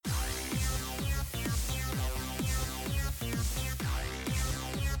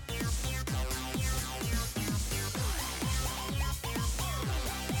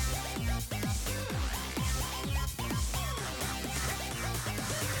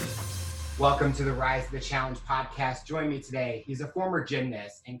Welcome to the Rise of the Challenge podcast. Join me today. He's a former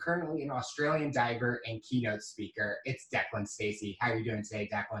gymnast and currently an Australian diver and keynote speaker. It's Declan Stacey. How are you doing today,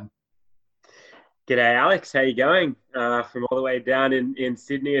 Declan? G'day, Alex. How you going? From all the way down in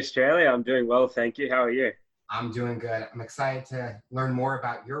Sydney, Australia. I'm doing well, thank you. How are you? I'm doing good. I'm excited to learn more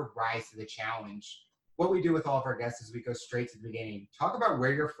about your rise to the challenge. What we do with all of our guests is we go straight to the beginning. Talk about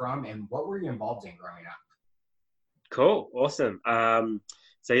where you're from and what were you involved in growing up? Cool, awesome.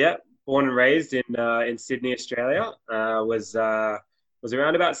 So born and raised in Sydney, Australia. Was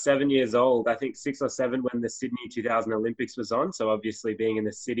around about 7 years old. I think 6 or 7 when the Sydney 2000 Olympics was on. So obviously, being in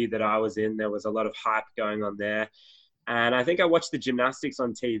the city that I was in, there was a lot of hype going on there. And I think I watched the gymnastics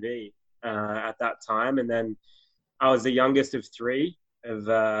on TV at that time, and then I was the youngest of three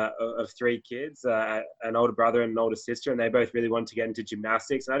kids, an older brother and an older sister, and they both really wanted to get into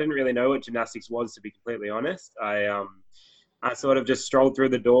gymnastics. And I didn't really know what gymnastics was, to be completely honest. I sort of just strolled through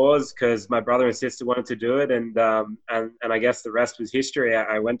the doors because my brother and sister wanted to do it, and I guess the rest was history.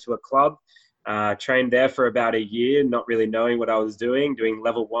 I went to a club, trained there for about a year, not really knowing what I was doing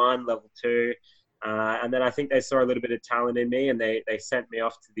level one, level two. And then I think they saw a little bit of talent in me, and they sent me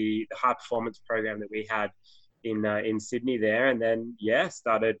off to the high performance program that we had in Sydney there, and then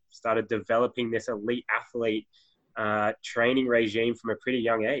started developing this elite athlete training regime from a pretty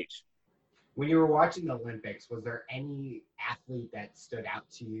young age. When you were watching the Olympics, was there any athlete that stood out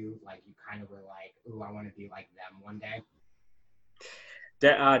to you? Like you kind of were like, ooh, I want to be like them one day?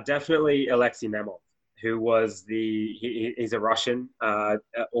 Definitely Alexei Nemov, who was he's a Russian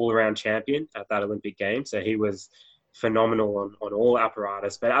all-around champion at that Olympic game. So he was phenomenal on all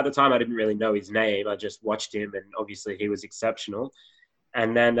apparatus. But at the time, I didn't really know his name. I just watched him, and obviously he was exceptional.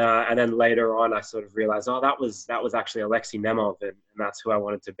 And then later on, I sort of realized, oh, that was actually Alexei Nemov, and that's who I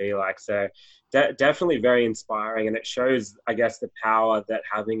wanted to be like. So definitely very inspiring, and it shows, I guess, the power that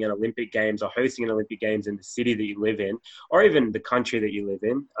having an Olympic Games or hosting an Olympic Games in the city that you live in, or even the country that you live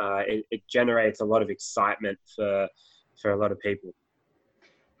in, it generates a lot of excitement for a lot of people.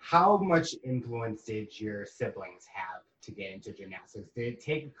 How much influence did your siblings have to get into gymnastics? Did it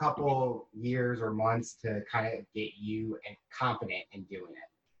take a couple years or months to kind of get you and confident in doing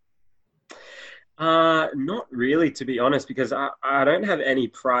it? Not really, to be honest, because I don't have any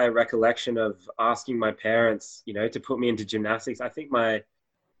prior recollection of asking my parents, to put me into gymnastics. I think my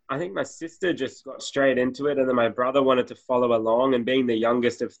sister just got straight into it, and then my brother wanted to follow along. And being the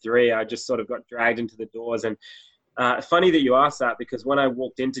youngest of three, I just sort of got dragged into the doors. And funny that you asked that, because when I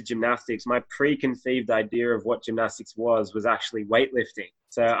walked into gymnastics, my preconceived idea of what gymnastics was actually weightlifting.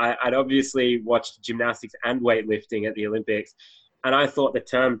 So I'd obviously watched gymnastics and weightlifting at the Olympics, and I thought the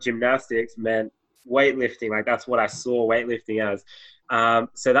term gymnastics meant weightlifting. Like that's what I saw weightlifting as.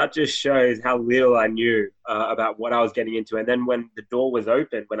 So that just shows how little I knew about what I was getting into. And then when the door was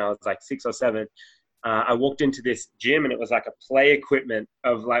open, when I was like 6 or 7, I walked into this gym, and it was like a play equipment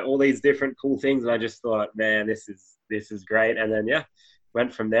of like all these different cool things. And I just thought, man, this is great. And then, yeah,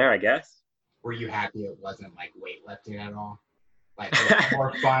 went from there, I guess. Were you happy it wasn't like weightlifting at all? Like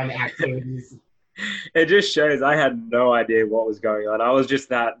more fun activities? It just shows I had no idea what was going on. I was just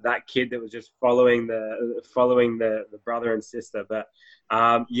that kid that was just following the brother and sister. But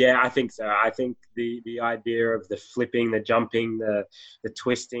yeah, I think so. I think the idea of the flipping, the jumping, the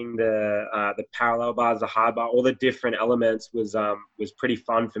twisting, the parallel bars, the high bar, all the different elements was pretty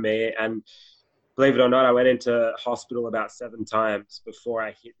fun for me. And believe it or not, I went into hospital about 7 times before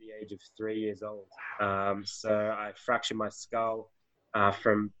I hit the age of 3 years old. So I fractured my skull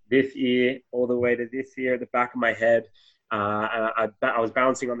from this ear all the way to this ear at the back of my head. And I was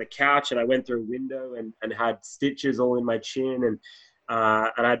bouncing on the couch, and I went through a window and had stitches all in my chin, and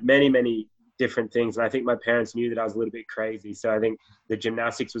I had many, many different things. And I think my parents knew that I was a little bit crazy. So I think the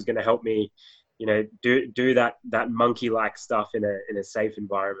gymnastics was going to help me, do that monkey-like stuff in a safe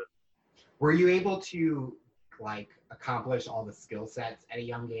environment. Were you able to like accomplish all the skill sets at a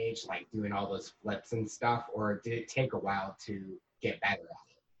young age, like doing all those flips and stuff, or did it take a while to get better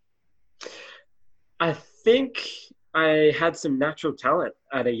at I think I had some natural talent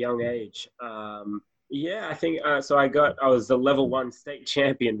at a young age. Yeah, I think so. I was the level one state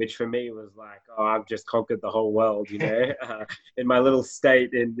champion, which for me was like, oh, I've just conquered the whole world, it? in my little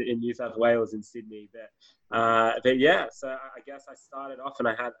state in New South Wales in Sydney. But yeah, so I guess I started off, and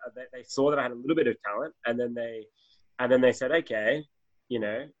I had they saw that I had a little bit of talent, and then they said, okay,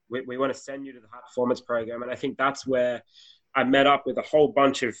 we want to send you to the high performance program. And I think that's where I met up with a whole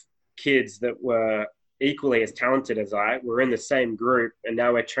bunch of kids that were equally as talented as I. We're in the same group, and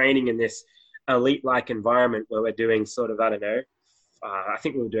now we're training in this elite-like environment where we're doing sort of, I don't know, I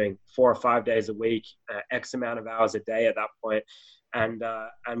think we were doing 4 or 5 days a week, X amount of hours a day at that point. and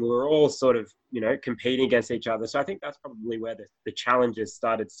we were all sort of, competing against each other. So I think that's probably where the challenges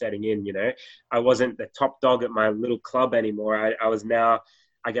started setting in. I wasn't the top dog at my little club anymore. I was now,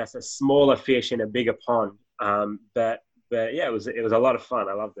 I guess, a smaller fish in a bigger pond. But yeah, it was a lot of fun.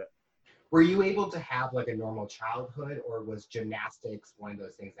 I loved it. Were you able to have like a normal childhood, or was gymnastics one of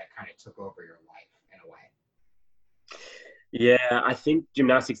those things that kind of took over your life in a way? Yeah, I think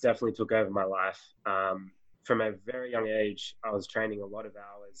gymnastics definitely took over my life. From a very young age, I was training a lot of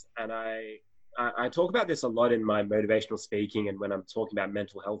hours, and I talk about this a lot in my motivational speaking, and when I'm talking about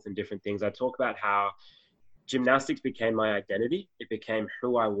mental health and different things, I talk about how gymnastics became my identity. It became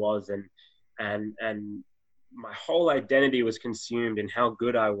who I was, and my whole identity was consumed in how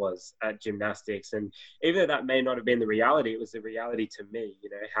good I was at gymnastics. And even though that may not have been the reality, it was the reality to me.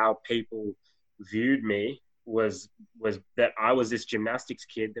 How people viewed me was that I was this gymnastics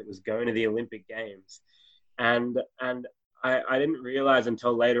kid that was going to the Olympic Games. And I didn't realize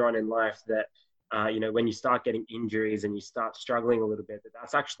until later on in life that, when you start getting injuries and you start struggling a little bit,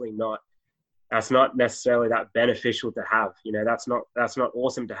 that's not necessarily that beneficial to have. That's not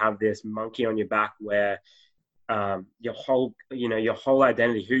awesome to have this monkey on your back where your whole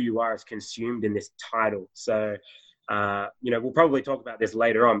identity, who you are, is consumed in this title. So, we'll probably talk about this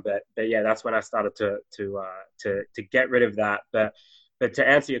later on, but yeah, that's when I started to get rid of that. But to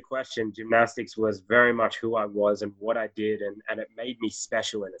answer your question, gymnastics was very much who I was and what I did, and it made me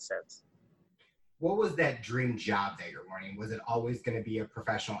special in a sense. What was that dream job that you're wanting? Was it always going to be a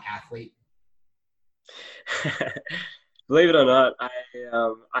professional athlete? Believe it or not, I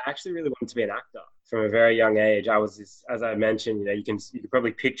actually really wanted to be an actor from a very young age. I was this, as I mentioned, you can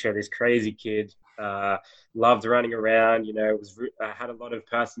probably picture this crazy kid, loved running around, had a lot of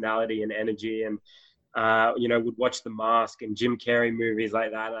personality and energy, and would watch The Mask and Jim Carrey movies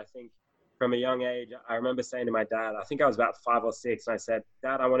like that. And I think from a young age, I remember saying to my dad, I think I was about 5 or 6, and I said,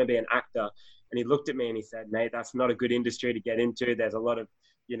 "Dad, I want to be an actor." And he looked at me and he said, "Mate, that's not a good industry to get into. There's a lot of,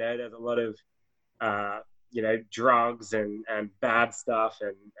 drugs and bad stuff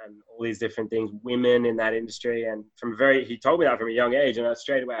and all these different things, women in that industry." And he told me that from a young age, and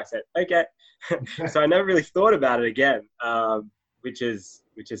straight away I said, okay. So I never really thought about it again, which is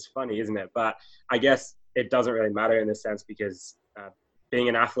funny, isn't it? But I guess it doesn't really matter in this sense, because being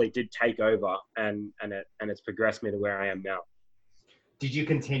an athlete did take over, and it's progressed me to where I am now. Did you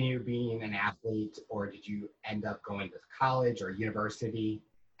continue being an athlete, or did you end up going to college or university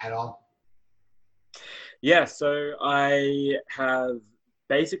at all? Yeah, so I have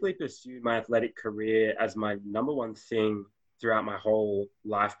basically pursued my athletic career as my number one thing throughout my whole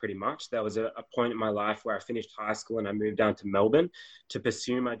life, pretty much. There was a point in my life where I finished high school and I moved down to Melbourne to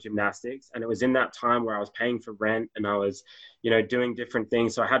pursue my gymnastics. And it was in that time where I was paying for rent and I was, doing different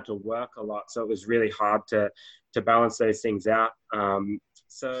things. So I had to work a lot. So it was really hard to balance those things out.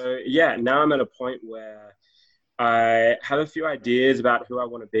 So yeah, now I'm at a point where I have a few ideas about who I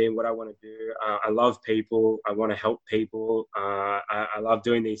want to be and what I want to do. I love people. I want to help people. I love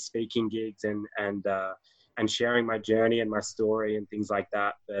doing these speaking gigs and sharing my journey and my story and things like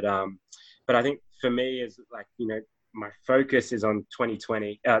that. But I think for me is like, my focus is on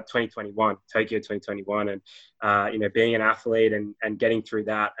 2021, Tokyo 2021, and, being an athlete and getting through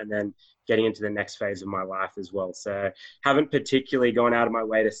that, and then getting into the next phase of my life as well. So haven't particularly gone out of my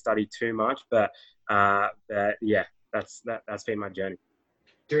way to study too much, but yeah, that's been my journey.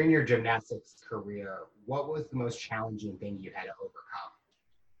 During your gymnastics career, what was the most challenging thing you had to overcome?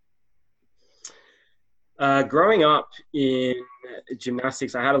 Growing up in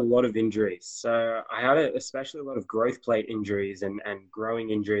gymnastics, I had a lot of injuries. So I had especially a lot of growth plate injuries and growing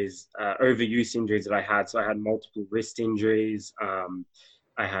injuries, overuse injuries that I had. So I had multiple wrist injuries.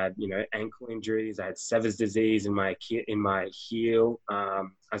 I had, ankle injuries. I had Sever's disease in my heel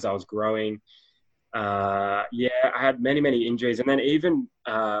as I was growing. I had many injuries. And then even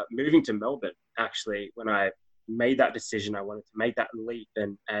moving to Melbourne, actually, when I made that decision, I wanted to make that leap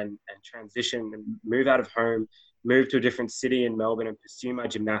and transition and move out of home, move to a different city in Melbourne and pursue my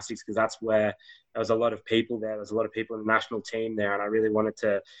gymnastics, because that's where there was a lot of people there. There was a lot of people in the national team there, and I really wanted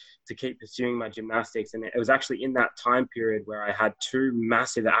to keep pursuing my gymnastics. And it was actually in that time period where I had 2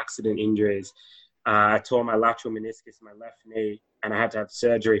 massive accident injuries. I tore my lateral meniscus in my left knee, and I had to have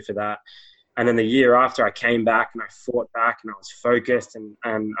surgery for that. And then the year after, I came back and I fought back and I was focused,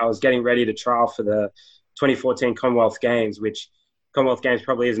 and I was getting ready to trial for the 2014 Commonwealth Games, which Commonwealth Games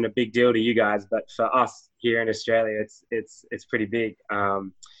probably isn't a big deal to you guys, but for us here in Australia, it's pretty big.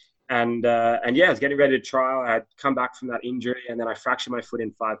 And yeah, I was getting ready to trial. I had come back from that injury, and then I fractured my foot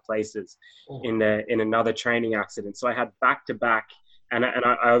in 5 places in another training accident. So I had back-to-back, and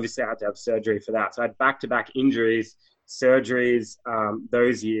I obviously had to have surgery for that. So I had back-to-back injuries surgeries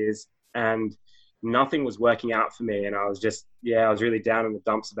those years, and nothing was working out for me. And I was just, I was really down in the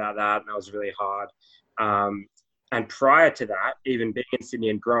dumps about that, and that was really hard. And prior to that, even being in Sydney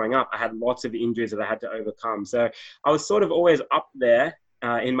and growing up, I had lots of injuries that I had to overcome. So I was sort of always up there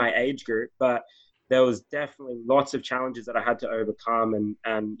in my age group, but there was definitely lots of challenges that I had to overcome,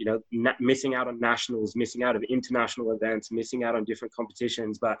 and missing out on nationals, missing out on international events, missing out on different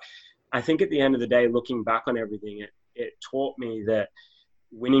competitions. But I think at the end of the day, looking back on everything, it taught me that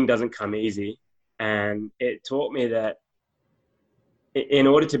winning doesn't come easy. And it taught me that in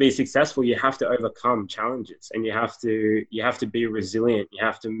order to be successful, you have to overcome challenges, and you have to be resilient. You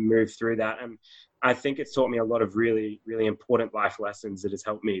have to move through that. And I think it's taught me a lot of really, really important life lessons that has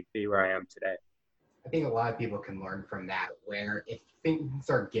helped me be where I am today. I think a lot of people can learn from that, where if things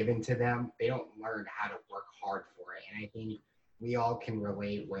are given to them, they don't learn how to work hard for it. And I think we all can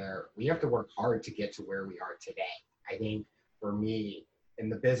relate where we have to work hard to get to where we are today. I think for me, in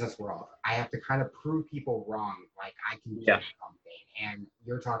the business world, I have to kind of prove people wrong, like I can do something. And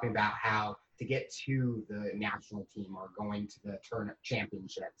you're talking about how to get to the national team or going to the tournament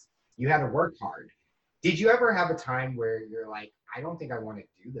championships, you had to work hard. Did you ever have a time where you're like, I don't think I want to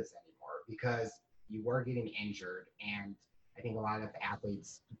do this anymore, because you were getting injured? And I think a lot of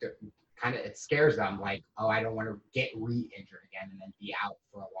athletes kind of, it scares them, like, oh, I don't want to get re-injured again and then be out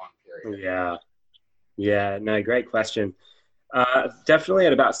for a long period. Yeah, no, great question. Definitely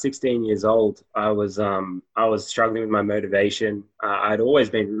at about 16 years old, I was struggling with my motivation. I'd always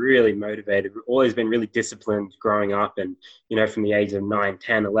been really motivated, always been really disciplined growing up, and, from the age of 9,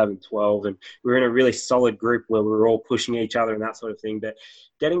 10, 11, 12, and we were in a really solid group where we were all pushing each other and that sort of thing. But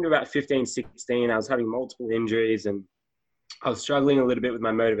getting to about 15, 16, I was having multiple injuries, and I was struggling a little bit with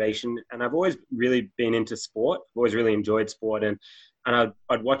my motivation. And I've always really been into sport. I've always really enjoyed sport, and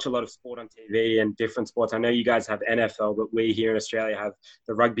I'd watch a lot of sport on TV and different sports. I know you guys have NFL, but we here in Australia have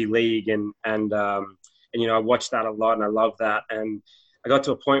the rugby league, and I watched that a lot, and I love that. And I got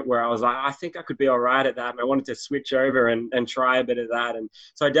to a point where I was like, I think I could be all right at that, and I wanted to switch over and try a bit of that. And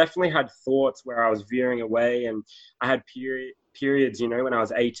so I definitely had thoughts where I was veering away, and I had periods, when I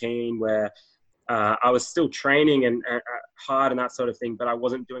was 18, where I was still training and hard and that sort of thing, but I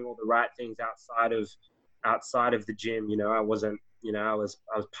wasn't doing all the right things outside of the gym. I wasn't. I was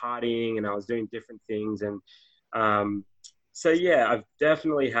partying, and I was doing different things. And I've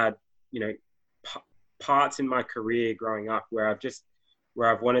definitely had, parts in my career growing up where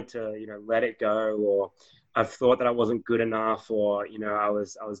I've wanted to, let it go, or I've thought that I wasn't good enough, or, I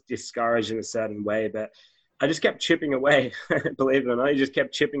was discouraged in a certain way, but I just kept chipping away. Believe it or not, I just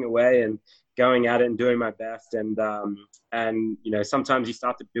kept chipping away and going at it and doing my best. And sometimes you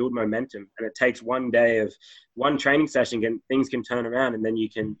start to build momentum, and it takes one day of one training session and things can turn around, and then you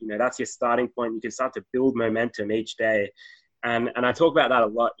can, that's your starting point. You can start to build momentum each day. And I talk about that a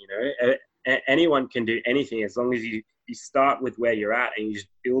lot. Anyone can do anything as long as you start with where you're at and you just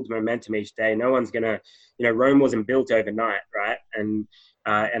build momentum each day. No one's going to, Rome wasn't built overnight, right? And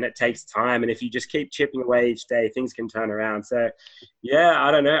it takes time. And if you just keep chipping away each day, things can turn around. So,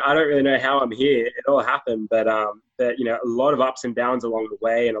 I don't know. I don't really know how I'm here. It all happened, but a lot of ups and downs along the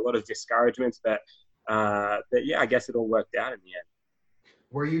way, and a lot of discouragements. But I guess it all worked out in the end.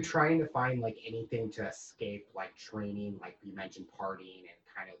 Were you trying to find like anything to escape, like training, like you mentioned partying and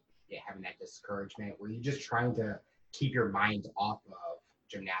kind of having that discouragement? Were you just trying to keep your mind off of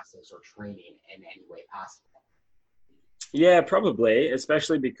gymnastics or training in any way possible? Yeah, probably,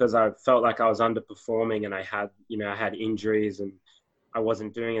 especially because I felt like I was underperforming, and I had injuries, and I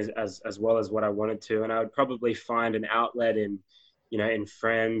wasn't doing as well as what I wanted to. And I would probably find an outlet in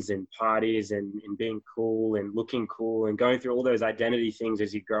friends and parties, and in being cool and looking cool and going through all those identity things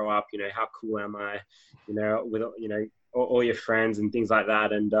as you grow up. How cool am I? With all your friends and things like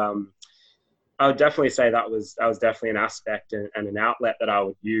that. And I would definitely say that was definitely an aspect and an outlet that I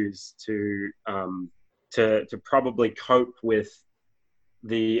would use to probably cope with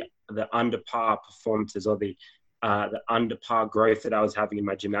the under par performances, or the under par growth that I was having in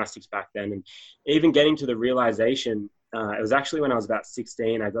my gymnastics back then. And even getting to the realization, it was actually when I was about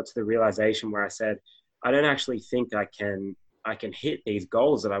 16, I got to the realization where I said, I don't actually think I can hit these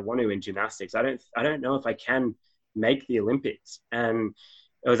goals that I want to in gymnastics. I don't know if I can make the Olympics. And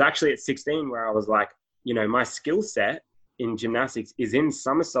it was actually at 16 where I was like, my skill set in gymnastics is in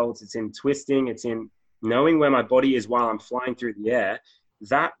somersaults, it's in twisting, it's in knowing where my body is while I'm flying through the air.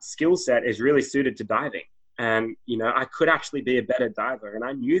 That skill set is really suited to diving. And, I could actually be a better diver. And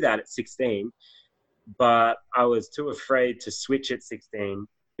I knew that at 16, but I was too afraid to switch at 16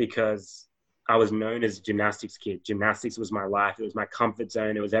 because I was known as a gymnastics kid. Gymnastics was my life. It was my comfort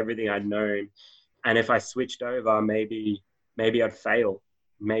zone. It was everything I'd known. And if I switched over, maybe I'd fail.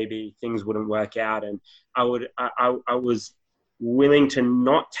 Maybe things wouldn't work out. And I was willing to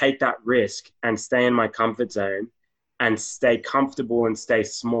not take that risk and stay in my comfort zone and stay comfortable and stay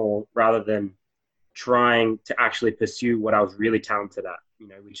small rather than trying to actually pursue what I was really talented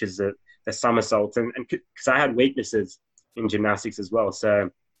at, which is the somersaults. And because I had weaknesses in gymnastics as well. So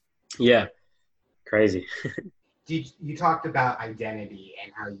yeah, crazy. You talked about identity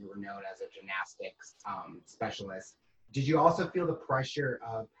and how you were known as a gymnastics specialist. Did you also feel the pressure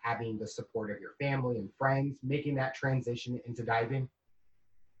of having the support of your family and friends making that transition into diving?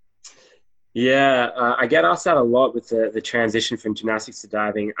 Yeah, I get asked that a lot with the transition from gymnastics to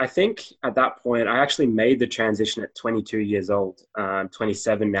diving. I think at that point, I actually made the transition at 22 years old. I'm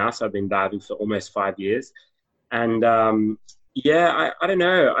 27 now, so I've been diving for almost 5 years. And yeah, I don't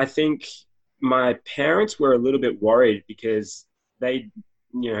know. I think my parents were a little bit worried because they,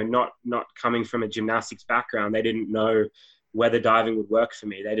 not coming from a gymnastics background, they didn't know whether diving would work for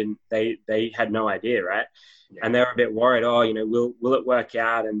me. They had no idea, right? Yeah. And they were a bit worried. Oh, will it work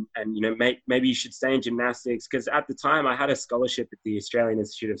out? And maybe you should stay in gymnastics, because at the time I had a scholarship at the Australian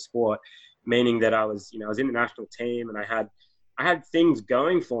Institute of Sport, meaning that I was in the national team and I had things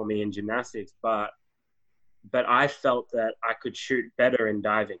going for me in gymnastics, but I felt that I could shoot better in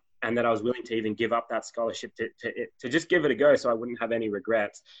diving, and that I was willing to even give up that scholarship to just give it a go so I wouldn't have any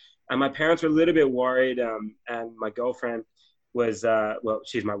regrets. And my parents were a little bit worried, and my girlfriend was, well,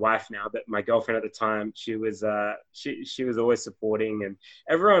 she's my wife now, but my girlfriend at the time, she was always supporting, and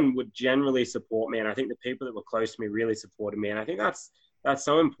everyone would generally support me. And I think the people that were close to me really supported me. And I think that's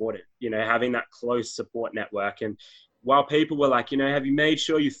so important, having that close support network. And while people were like, have you made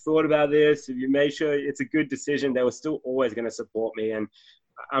sure you thought about this? Have you made sure it's a good decision? They were still always going to support me. And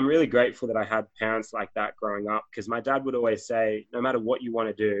I'm really grateful that I had parents like that growing up, because my dad would always say, no matter what you want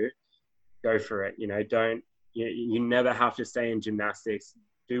to do, go for it. You never have to stay in gymnastics.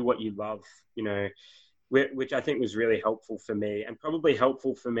 Do what you love, which I think was really helpful for me, and probably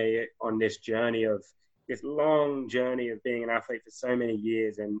helpful for me on this long journey of being an athlete for so many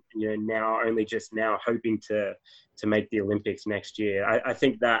years, and now only just now hoping to make the Olympics next year. I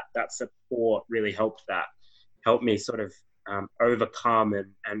think that support really helped me sort of overcome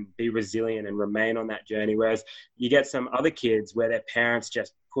and be resilient and remain on that journey. Whereas you get some other kids where their parents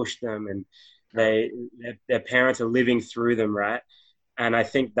just push them, and their parents are living through them, right? And I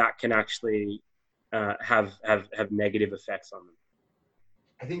think that can actually have negative effects on them.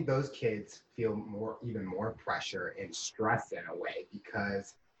 I think those kids feel even more pressure and stress in a way,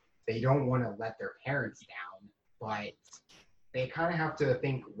 because they don't want to let their parents down, but they kind of have to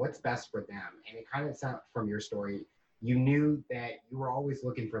think what's best for them. And it kind of sounds from your story, you knew that you were always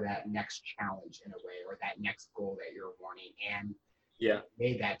looking for that next challenge in a way, or that next goal that you're wanting, and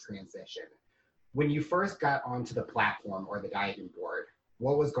made that transition. When you first got onto the platform or the diving board,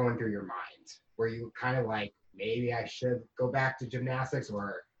 what was going through your mind? Were you kind of like, maybe I should go back to gymnastics,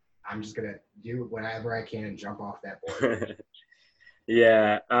 or I'm just going to do whatever I can and jump off that board?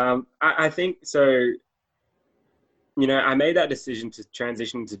 Yeah, I think so. I made that decision to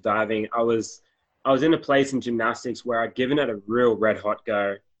transition to diving. I was in a place in gymnastics where I'd given it a real red hot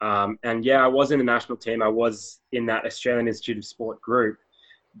go. And yeah, I was in the national team. I was in that Australian Institute of Sport group,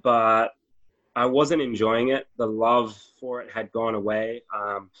 but I wasn't enjoying it. The love for it had gone away.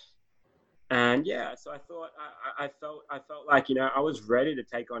 And yeah, so I thought I felt like, I was ready to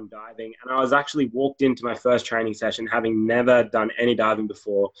take on diving. And I was actually walked into my first training session, having never done any diving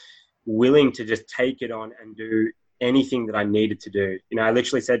before, willing to just take it on and do anything that I needed to do. I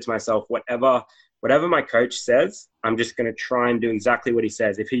literally said to myself, whatever my coach says, I'm just going to try and do exactly what he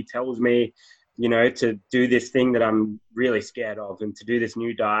says. If he tells me, to do this thing that I'm really scared of and to do this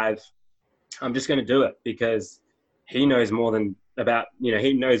new dive, I'm just going to do it, because he knows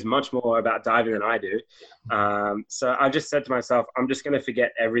he knows much more about diving than I do. So I just said to myself, I'm just going to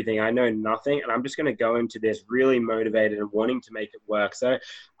forget everything. I know nothing, and I'm just going to go into this really motivated and wanting to make it work. So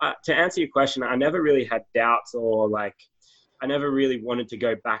to answer your question, I never really had doubts, or I never really wanted to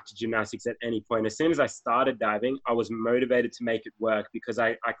go back to gymnastics at any point. As soon as I started diving, I was motivated to make it work, because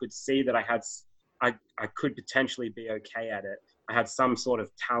I could see that I could potentially be okay at it. I had some sort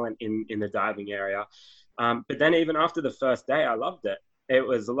of talent in the diving area. But then even after the first day, I loved it. It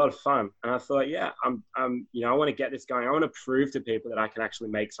was a lot of fun. And I thought, yeah, I want to get this going. I want to prove to people that I can actually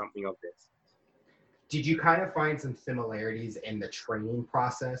make something of this. Did you kind of find some similarities in the training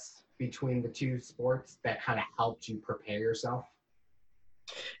process between the two sports that kind of helped you prepare yourself?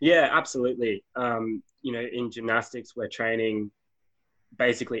 Yeah, absolutely. In gymnastics, we're training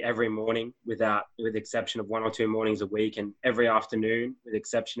basically every morning with the exception of 1 or 2 mornings a week, and every afternoon with the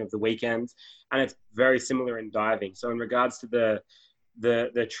exception of the weekends. And it's very similar in diving. So in regards to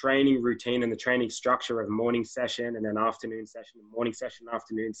the training routine and the training structure of morning session and then afternoon session, morning session,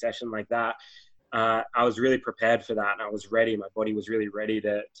 afternoon session, like that, I was really prepared for that, and I was ready. My body was really ready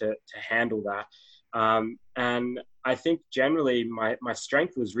to handle that. And I think generally my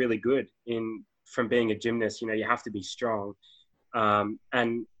strength was really good from being a gymnast. You have to be strong.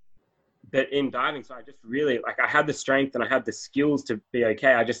 But in diving, so I just really, like, I had the strength and I had the skills to be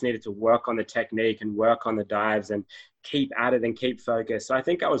okay. I just needed to work on the technique and work on the dives and keep at it and keep focused. So I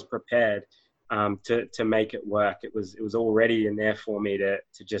think I was prepared to make it work. It was already in there for me to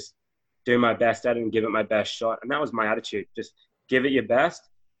just do my best at it and give it my best shot. And that was my attitude. Just give it your best,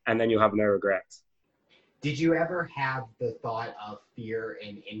 and then you'll have no regrets. Did you ever have the thought of fear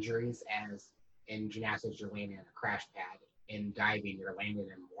and injuries? As in gymnastics, you're landing on a crash pad. In diving, you're landing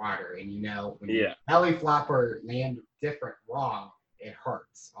in water. And when you belly flop or land different wrong, it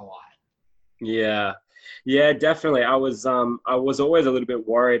hurts a lot. Yeah, definitely. I was always a little bit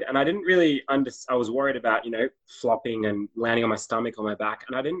worried, and I didn't really I was worried about, flopping and landing on my stomach or my back,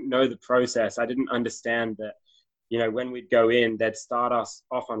 and I didn't know the process. I didn't understand that, when we'd go in, they'd start us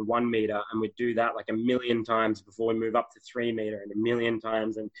off on 1 meter, and we'd do that like a million times before we move up to 3 meter, and a million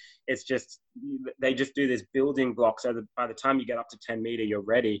times. And it's just, they just do this building block. So that by the time you get up to 10 meter, you're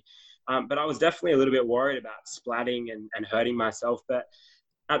ready. But I was definitely a little bit worried about splatting and hurting myself. But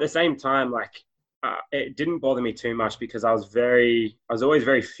at the same time, it didn't bother me too much, because I was always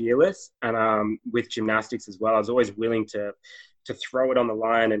very fearless. And with gymnastics as well, I was always willing to throw it on the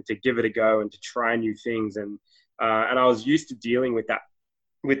line and to give it a go and to try new things. And I was used to dealing with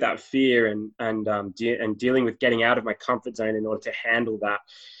that fear and dealing with getting out of my comfort zone in order to handle that.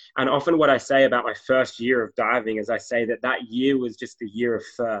 And often what I say about my first year of diving is I say that year was just the year of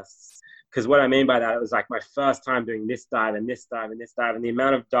firsts. Because what I mean by that, it was like my first time doing this dive and this dive and this dive, and the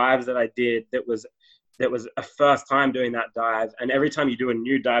amount of dives that I did that was a first time doing that dive. And every time you do a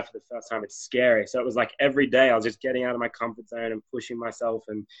new dive for the first time, it's scary. So it was like every day I was just getting out of my comfort zone and pushing myself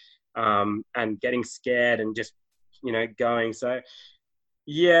and getting scared and just going. So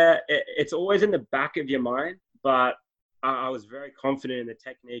yeah, it's always in the back of your mind, but I was very confident in the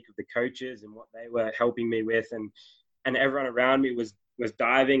technique of the coaches and what they were helping me with, and everyone around me was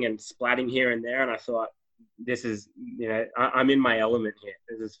diving and splatting here and there. And I thought, this is, I'm in my element here.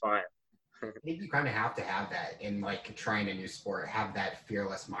 This is fine. I think you kind of have to have that in trying a new sport, have that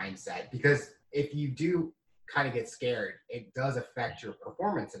fearless mindset, because if you do kind of get scared, it does affect your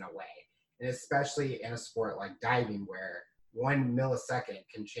performance in a way. And especially in a sport like diving, where 1 millisecond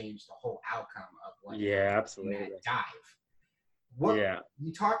can change the whole outcome of what absolutely that dive.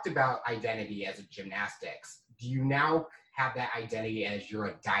 You talked about identity as a gymnastics. Do you now have that identity as you're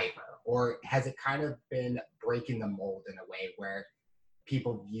a diver, or has it kind of been breaking the mold in a way where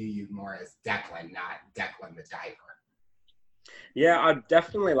people view you more as Declan, not Declan the diver? Yeah, I'd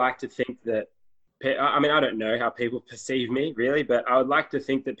definitely like to think that. I mean, I don't know how people perceive me really, but I would like to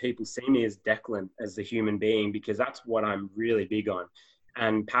think that people see me as Declan, as the human being, because that's what I'm really big on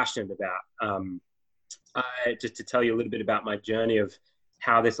and passionate about. Just to tell you a little bit about my journey of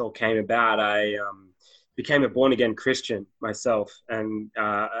how this all came about, I became a born-again Christian myself. And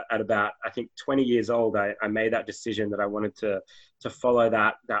at about, I think, 20 years old, I made that decision that I wanted to follow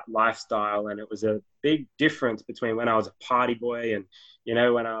that lifestyle. And it was a big difference between when I was a party boy and,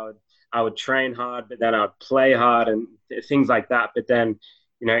 when I would train hard, but then I would play hard and things like that. But then,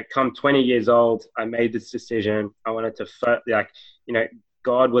 come 20 years old, I made this decision. I wanted to,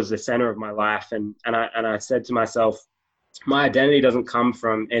 God was the center of my life. And I said to myself, my identity doesn't come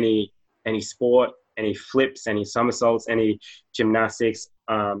from any sport, any flips, any somersaults, any gymnastics.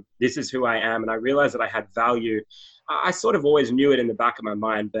 This is who I am. And I realized that I had value. I sort of always knew it in the back of my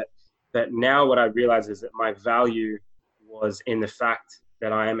mind, but now what I realize is that my value was in the fact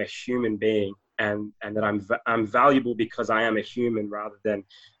that I am a human being, and that I'm valuable because I am a human, rather than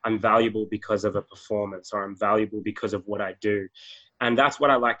I'm valuable because of a performance, or I'm valuable because of what I do. And that's what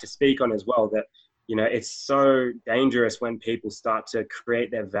I like to speak on as well, that, it's so dangerous when people start to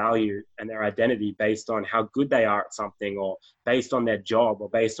create their value and their identity based on how good they are at something, or based on their job, or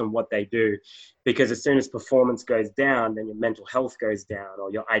based on what they do. Because as soon as performance goes down, then your mental health goes down,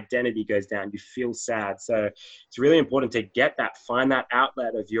 or your identity goes down. You feel sad. So it's really important to find that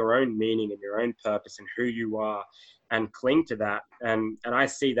outlet of your own meaning and your own purpose and who you are, and cling to that. And I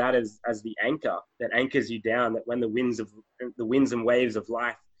see that as the anchor that anchors you down, that when the winds and waves of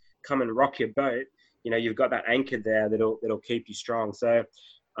life come and rock your boat, you've got that anchor there that'll keep you strong. So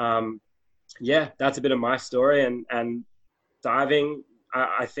that's a bit of my story. And diving,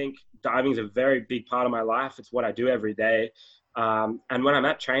 I think diving is a very big part of my life. It's what I do every day. And when I'm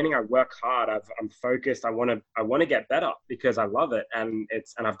at training, I work hard. I'm focused. I want to get better because I love it, and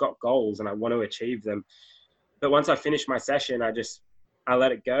I've got goals and I want to achieve them. But once I finish my session, I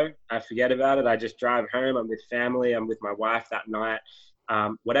let it go. I forget about it. I just drive home. I'm with family. I'm with my wife that night.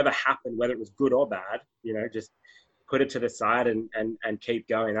 Whatever happened, whether it was good or bad, just put it to the side and keep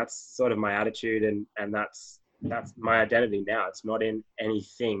going. That's sort of my attitude, and that's my identity now. It's not in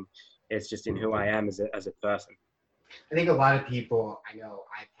anything. It's just in who I am as a person. I think a lot of people, I know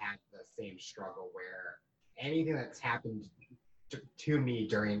I've had the same struggle where anything that's happened to me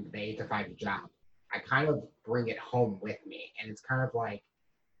during the 8 to 5 job, I kind of bring it home with me. And it's kind of like,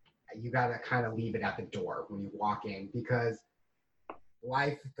 you got to kind of leave it at the door when you walk in, because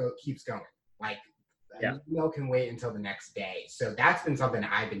life keeps going. Like, meal can wait until the next day. So that's been something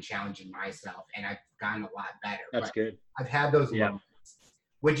I've been challenging myself, and I've gotten a lot better. That's good. I've had those moments.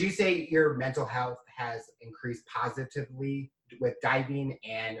 Would you say your mental health has increased positively with diving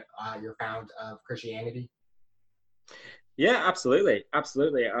and your found of Christianity? Yeah, absolutely.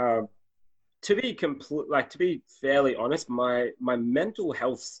 Absolutely. To be fairly honest, my mental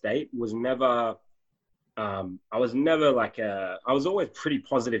health state was never, I was always a pretty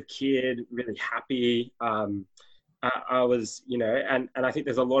positive kid, really happy. I was, and I think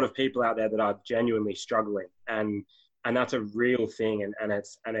there's a lot of people out there that are genuinely struggling, and that's a real thing, and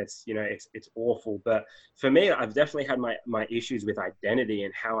it's awful. But for me, I've definitely had my issues with identity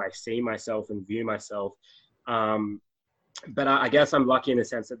and how I see myself and view myself. But I guess I'm lucky in the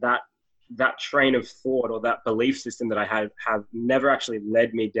sense that train of thought or that belief system that I have never actually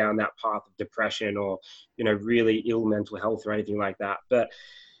led me down that path of depression or, really ill mental health or anything like that. But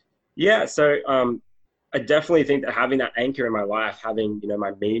yeah, so I definitely think that having that anchor in my life, having,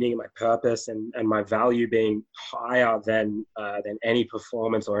 my meaning, my purpose and my value being higher than any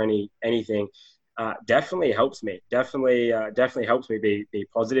performance or anything, definitely helps me. Definitely helps me be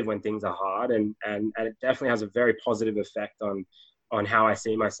positive when things are hard. And it definitely has a very positive effect on how I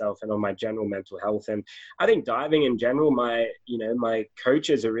see myself and on my general mental health. And I think diving in general, my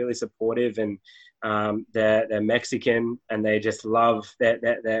coaches are really supportive, and they're Mexican, and they just love they've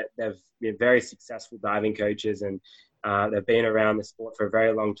been very successful diving coaches, and they've been around the sport for a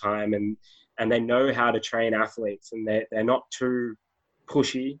very long time, and they know how to train athletes, and they're not too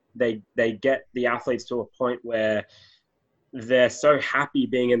pushy. They get the athletes to a point where they're so happy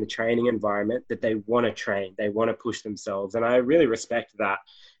being in the training environment that they want to train, they want to push themselves. And I really respect that.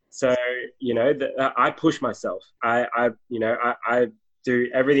 So, I push myself. I do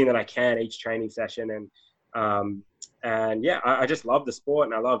everything that I can each training session. And yeah, I just love the sport,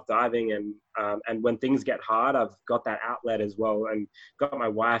 and I love diving. And when things get hard, I've got that outlet as well, and got my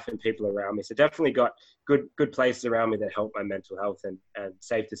wife and people around me. So definitely got good places around me that help my mental health, and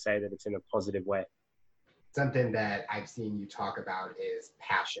safe to say that it's in a positive way. Something that I've seen you talk about is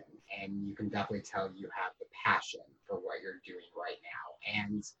passion, and you can definitely tell you have the passion for what you're doing right now.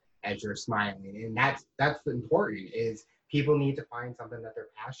 And as you're smiling, and that's important, is people need to find something that they're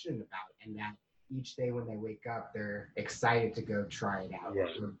passionate about, and that each day when they wake up, they're excited to go try it out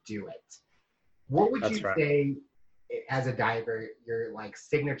or do it. What would you say as a diver, your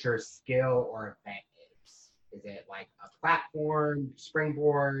signature skill or event is? Is it like a platform,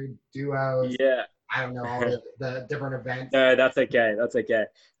 springboard, duos? Yeah. I don't know all the different events. No, that's okay. That's okay.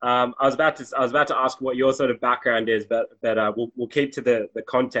 I was about to ask what your sort of background is, but we'll keep to the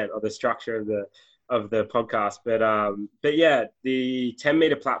content or the structure of the podcast. But yeah, the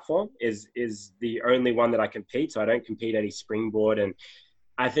 10-meter platform is the only one that I compete. So I don't compete any springboard. And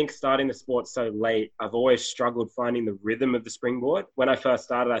I think starting the sport so late, I've always struggled finding the rhythm of the springboard. When I first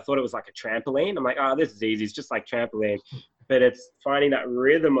started, I thought it was like a trampoline. I'm like, this is easy. It's just like trampoline. But it's finding that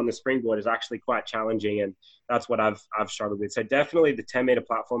rhythm on the springboard is actually quite challenging, and that's what I've struggled with. So definitely the 10-meter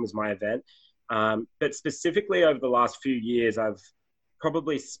platform is my event. But specifically over the last few years, I've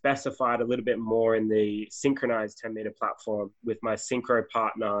probably specified a little bit more in the synchronized 10-meter platform with my synchro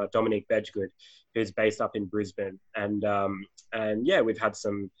partner, Dominique Bedgegood, who's based up in Brisbane. And yeah, we've had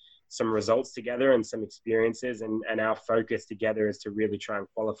some results together and some experiences, and our focus together is to really try and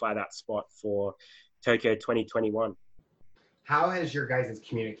qualify that spot for Tokyo 2021. How has your guys'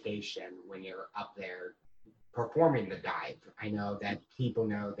 communication when you're up there performing the dive? I know that people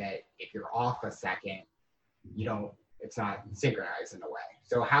know that if you're off a second, it's not synchronized in a way.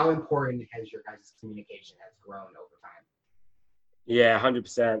 So how important has your guys' communication has grown over time? Yeah,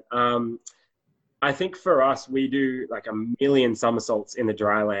 100%. I think for us, we do like a million somersaults in the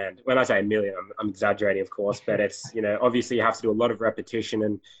dry land. When I say a million, I'm exaggerating, of course, but it's, obviously you have to do a lot of repetition,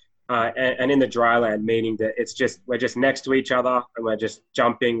 and and in the dry land, meaning that we're just next to each other and we're just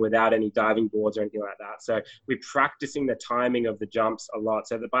jumping without any diving boards or anything like that. So we're practicing the timing of the jumps a lot,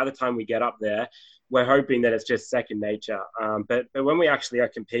 so that by the time we get up there, we're hoping that it's just second nature. But when we actually are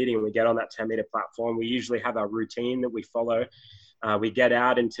competing and we get on that 10-meter platform, we usually have our routine that we follow. We get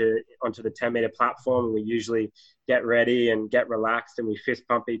out onto the 10-meter platform, and we usually get ready and get relaxed, and we fist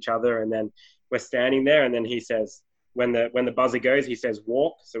pump each other, and then we're standing there, and then he says, when the buzzer goes, he says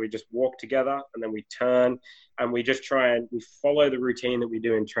walk. So we just walk together, and then we turn, and we just we follow the routine that we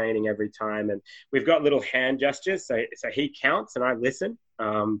do in training every time. And we've got little hand gestures. So he counts and I listen.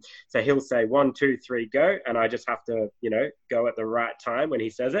 So he'll say 1, 2, 3, go. And I just have to, go at the right time when he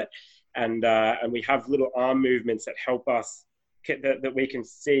says it. And we have little arm movements that help us that we can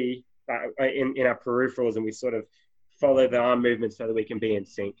see in our peripherals, and we sort of follow the arm movements so that we can be in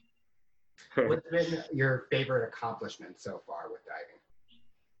sync. What's been your favorite accomplishment so far with diving?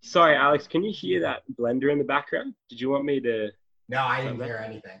 Sorry, Alex, can you hear that blender in the background? Did you want me to? No, I didn't hear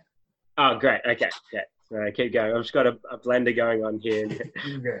anything. Oh, great. Okay. Yeah. All right, keep going. I've just got a blender going on here.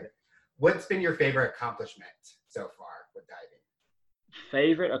 You're good. What's been your favorite accomplishment so far with diving?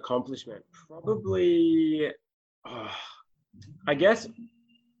 Favorite accomplishment? Probably, I guess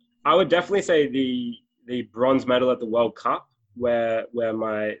I would definitely say the bronze medal at the World Cup, where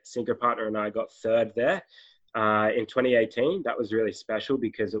my synchro partner and I got third there in 2018. That was really special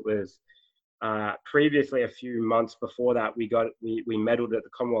because it was previously, a few months before that, we medaled at the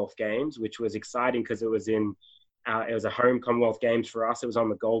Commonwealth Games, which was exciting because it was a home Commonwealth Games for us. It was on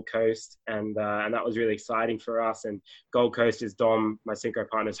the Gold Coast, and that was really exciting for us. And Gold Coast is Dom, my synchro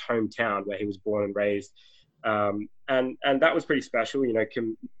partner's hometown, where he was born and raised. And that was pretty special,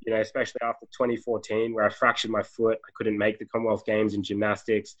 especially after 2014, where I fractured my foot. I couldn't make the Commonwealth Games in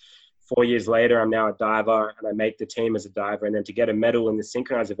gymnastics. 4 years later, I'm now a diver, and I make the team as a diver. And then to get a medal in the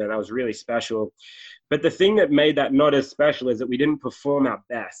synchronized event, that was really special. But the thing that made that not as special is that we didn't perform our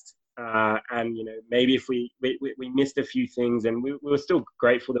best. And maybe if we missed a few things, and we were still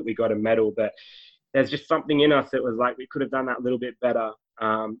grateful that we got a medal, but there's just something in us that was like, we could have done that a little bit better.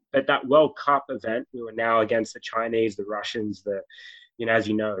 But that World Cup event, we were now against the Chinese, the Russians, as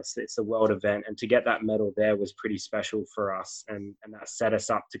you know, it's a world event. And to get that medal there was pretty special for us. And that set us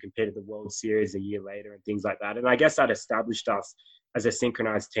up to compete at the World Series a year later and things like that. And I guess that established us as a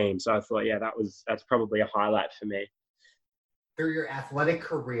synchronized team. So I thought, that's probably a highlight for me. Through your athletic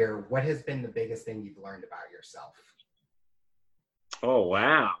career, what has been the biggest thing you've learned about yourself? Oh,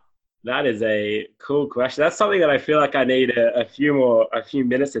 wow. That is a cool question. That's something that I feel like I need a few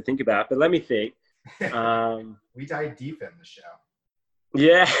minutes to think about, but let me think. We dive deep in the show.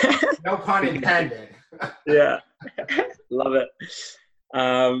 Yeah. No pun intended. Yeah. Love it.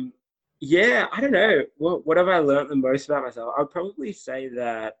 I don't know. What have I learned the most about myself? I'd probably say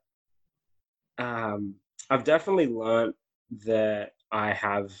that I've definitely learned that I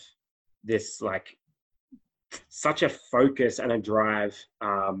have this such a focus and a drive.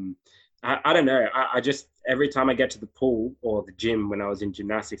 I don't know. I just, every time I get to the pool or the gym when I was in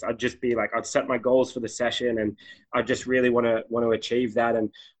gymnastics, I'd just be I'd set my goals for the session, and I just really want to achieve that. And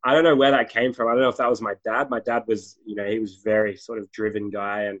I don't know where that came from. I don't know if that was my dad. My dad was, he was very sort of driven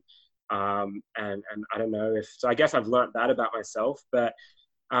guy, and I don't know so I guess I've learned that about myself. But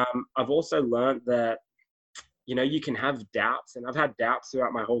I've also learned that, you can have doubts, and I've had doubts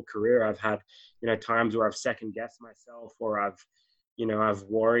throughout my whole career. I've had, times where I've second guessed myself, or I've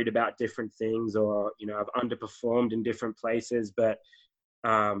worried about different things, or, I've underperformed in different places, but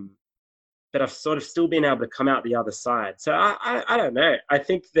I've sort of still been able to come out the other side. So I don't know. I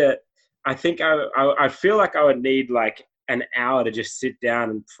think I feel like I would need an hour to just sit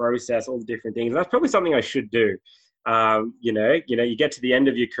down and process all the different things. That's probably something I should do. You get to the end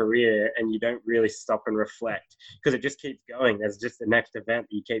of your career and you don't really stop and reflect, because it just keeps going. There's just the next event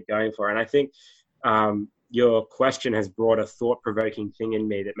that you keep going for. And I think your question has brought a thought-provoking thing in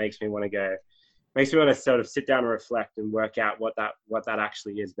me that makes me want to sort of sit down and reflect and work out what that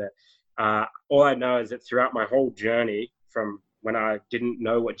actually is. But all I know is that throughout my whole journey, from when I didn't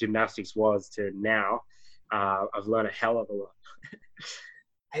know what gymnastics was to now, I've learned a hell of a lot.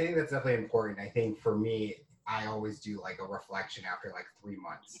 I think that's definitely important. I think for me, I always do a reflection after 3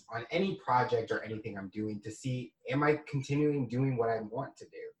 months on any project or anything I'm doing, to see, am I continuing doing what I want to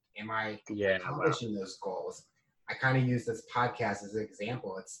do? Am I accomplishing those goals? I kind of use this podcast as an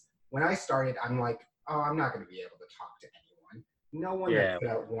example. It's when I started, I'm like, oh, I'm not going to be able to talk to anyone. No one that's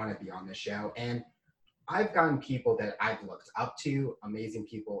going to want to be on the show. And I've gotten people that I've looked up to, amazing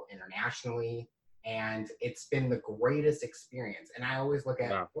people internationally, and it's been the greatest experience. And I always look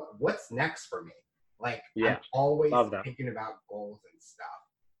at what's next for me. I'm always thinking about goals and stuff.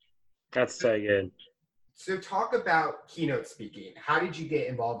 That's so good. So talk about keynote speaking. How did you get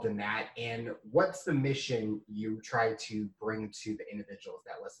involved in that? And what's the mission you try to bring to the individuals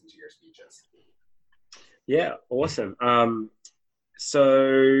that listen to your speeches? Yeah, awesome.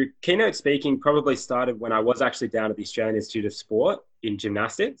 So keynote speaking probably started when I was actually down at the Australian Institute of Sport in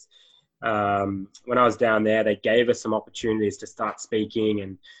gymnastics. When I was down there, they gave us some opportunities to start speaking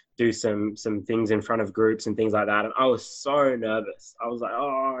and do some things in front of groups and things like that. And I was so nervous. I was like,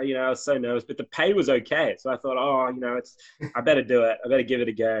 oh, I was so nervous, but the pay was okay. So I thought, oh, I better do it. I better give it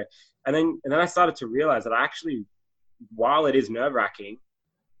a go. And then I started to realize that I actually, while it is nerve wracking,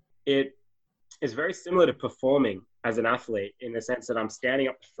 it is very similar to performing as an athlete in the sense that I'm standing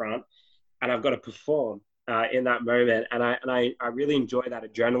up front and I've got to perform in that moment. And I really enjoy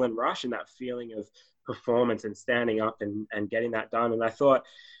that adrenaline rush and that feeling of performance and standing up and getting that done. And I thought,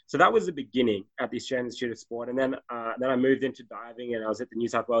 so that was the beginning at the Australian Institute of Sport. And then I moved into diving and I was at the New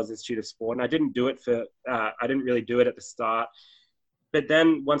South Wales Institute of Sport. And I didn't really do it at the start. But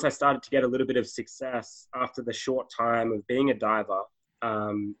then once I started to get a little bit of success after the short time of being a diver,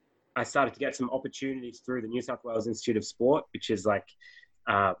 I started to get some opportunities through the New South Wales Institute of Sport, which is like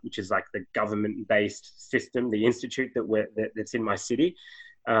the government-based system, the institute that's in my city.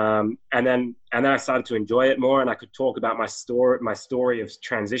 And then I started to enjoy it more, and I could talk about my story of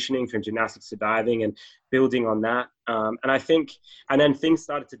transitioning from gymnastics to diving and building on that. And then things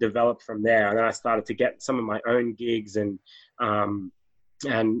started to develop from there. And then I started to get some of my own gigs and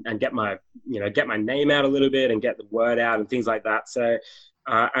get my name out a little bit and get the word out and things like that. So.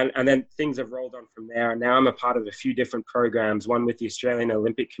 And then things have rolled on from there. And now I'm a part of a few different programs, one with the Australian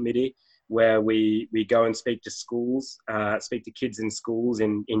Olympic Committee, where we go and speak to schools, speak to kids in schools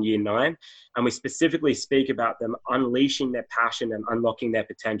in year 9. And we specifically speak about them unleashing their passion and unlocking their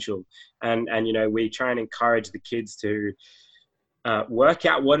potential. And we try and encourage the kids to work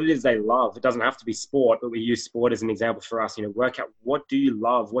out what it is they love. It doesn't have to be sport, but we use sport as an example for us. Work out what do you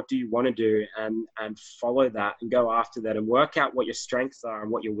love, what do you want to do, and follow that and go after that, and work out what your strengths are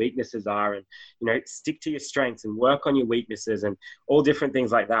and what your weaknesses are, and stick to your strengths and work on your weaknesses and all different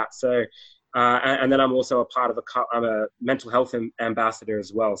things like that. So, and then I'm also a part of I'm a mental health ambassador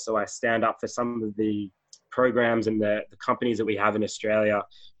as well. So I stand up for some of the programs and the companies that we have in Australia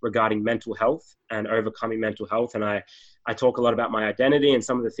regarding mental health and overcoming mental health. And I talk a lot about my identity and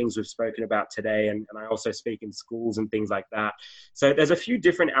some of the things we've spoken about today. And I also speak in schools and things like that. So there's a few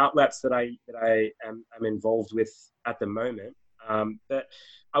different outlets that I am involved with at the moment. But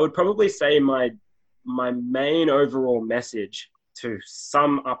I would probably say my main overall message, to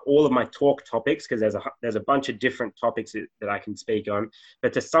sum up all of my talk topics, because there's a bunch of different topics that I can speak on,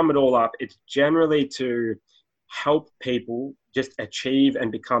 but to sum it all up, it's generally to help people just achieve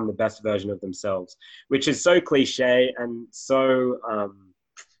and become the best version of themselves, which is so cliche and so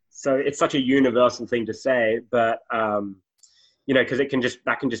it's such a universal thing to say, but because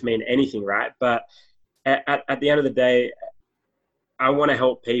that can just mean anything, right? But at the end of the day, I want to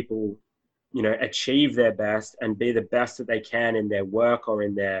help people achieve their best and be the best that they can in their work or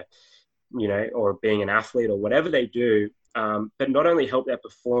in their, or being an athlete or whatever they do. But not only help their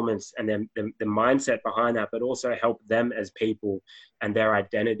performance and the mindset behind that, but also help them as people and their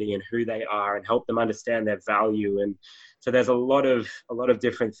identity and who they are, and help them understand their value. And so there's a lot of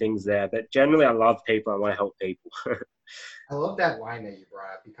different things there. But generally, I love people. I want to help people. I love that line that you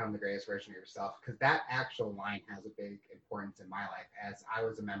brought up, become the greatest version of yourself, because that actual line has a big importance in my life, as I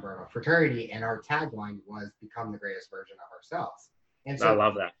was a member of a fraternity and our tagline was become the greatest version of ourselves. And so I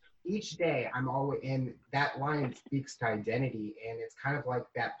love that. Each day I'm always in that line speaks to identity, and it's kind of like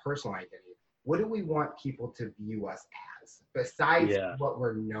that personal identity. What do we want people to view us as besides what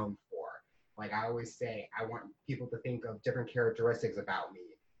we're known for? Like I always say, I want people to think of different characteristics about me,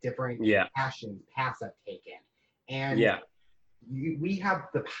 different passions, paths I've taken. And we have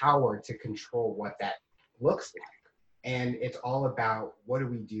the power to control what that looks like. And it's all about what do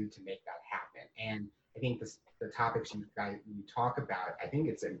we do to make that happen. And I think the topics you talk about, I think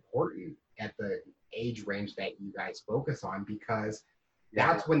it's important at the age range that you guys focus on, because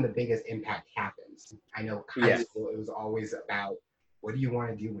that's when the biggest impact happens. I know high school, it was always about what do you want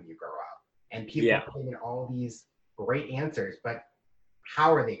to do when you grow up? And people are giving all these great answers, but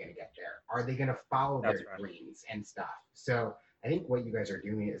how are they going to get there? Are they going to follow their dreams and stuff? So I think what you guys are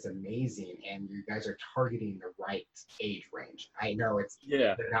doing is amazing, and you guys are targeting the right age range. I know it's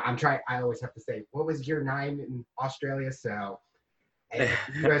I always have to say, what was year 9 in Australia? So you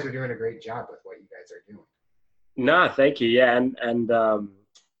guys are doing a great job with what you guys are doing. No, thank you. Yeah, and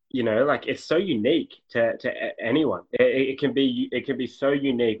like it's so unique to anyone. It can be so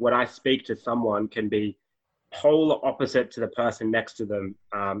unique. What I speak to someone can be polar opposite to the person next to them,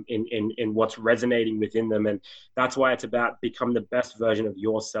 in what's resonating within them. And that's why it's about become the best version of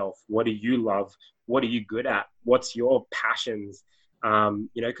yourself. What do you love? What are you good at? What's your passions?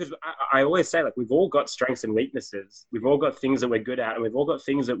 Because I always say, like, we've all got strengths and weaknesses. We've all got things that we're good at, and we've all got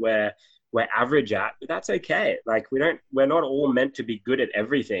things that we're average at, but that's okay. Like, we're not all meant to be good at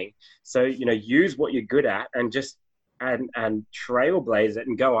everything. So, use what you're good at and just, and trailblaze it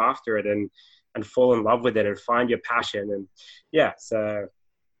and go after it, and fall in love with it and find your passion. And yeah, so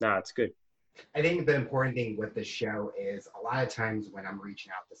no, it's good. I think the important thing with the show is a lot of times when I'm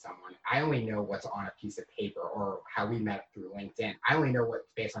reaching out to someone, I only know what's on a piece of paper or how we met through LinkedIn. I only know what's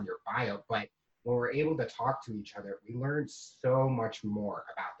based on your bio, but when we're able to talk to each other, we learn so much more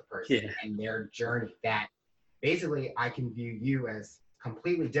about the person and their journey, that basically I can view you as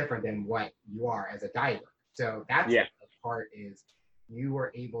completely different than what you are as a diver. So that's the part, is you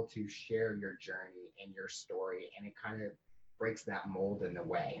were able to share your journey and your story, and it kind of breaks that mold in a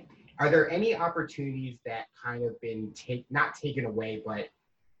way. Are there any opportunities that kind of been not taken away, but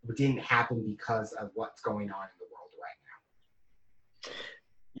didn't happen because of what's going on in the world right now?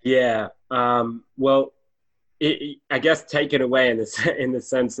 Yeah. Well, I guess taken away in the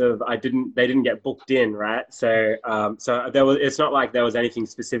sense of they didn't get booked in, right? So it's not like there was anything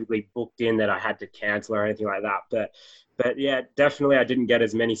specifically booked in that I had to cancel or anything like that. But yeah, definitely I didn't get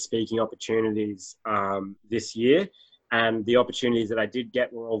as many speaking opportunities this year. And the opportunities that I did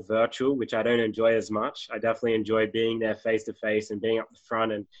get were all virtual, which I don't enjoy as much. I definitely enjoy being there face to face and being up the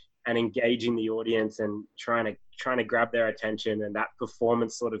front and engaging the audience and trying to grab their attention and that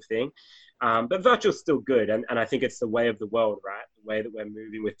performance sort of thing. But virtual's still good. And I think it's the way of the world, right? The way that we're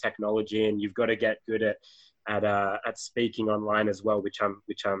moving with technology, and you've got to get good at speaking online as well, which I'm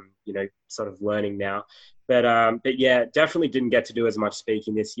sort of learning now. But yeah, definitely didn't get to do as much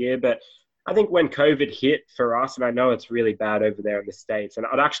speaking this year. But I think when COVID hit for us, and I know it's really bad over there in the States, and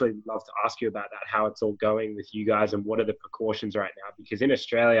I'd actually love to ask you about that, how it's all going with you guys and what are the precautions right now? Because in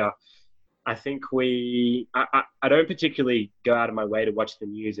Australia, I think I don't particularly go out of my way to watch the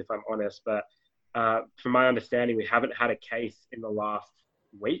news, if I'm honest, but from my understanding, we haven't had a case in the last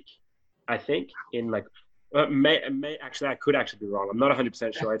week, I think, in like, actually, I could actually be wrong. I'm not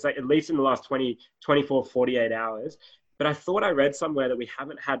 100% sure. It's like at least in the last 24, 48 hours. But I thought I read somewhere that we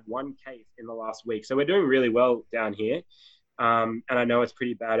haven't had one case in the last week. So we're doing really well down here. And I know it's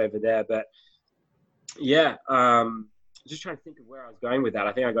pretty bad over there. But yeah, just trying to think of where I was going with that.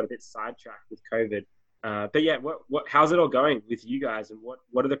 I think I got a bit sidetracked with COVID. But yeah, how's it all going with you guys? And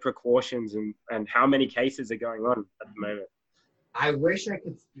what are the precautions, and how many cases are going on at the moment? I wish I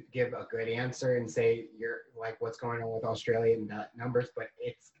could give a good answer and say you're like what's going on with Australia and the numbers, but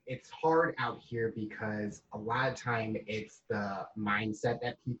it's hard out here because a lot of time it's the mindset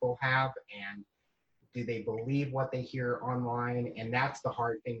that people have, and do they believe what they hear online? And that's the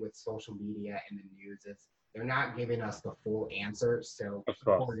hard thing with social media and the news, is they're not giving us the full answer, so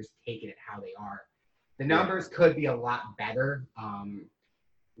people are just taking it how they are. The numbers could be a lot better.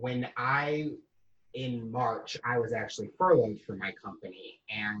 In March, I was actually furloughed from my company,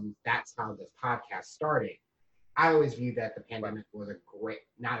 and that's how this podcast started. I always viewed that the pandemic was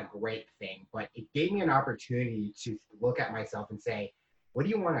not a great thing, but it gave me an opportunity to look at myself and say, what do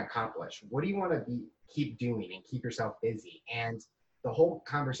you want to accomplish? What do you want to keep doing and keep yourself busy? And the whole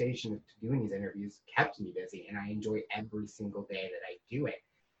conversation of doing these interviews kept me busy, and I enjoy every single day that I do it.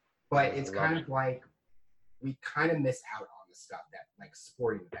 But it's kind of like we kind of miss out on the stuff that, like,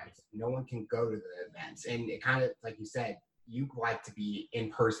 sporting events. No one can go to the events, and it kind of, like you said, you like to be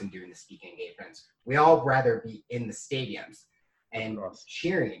in person doing the speaking engagements. We all rather be in the stadiums and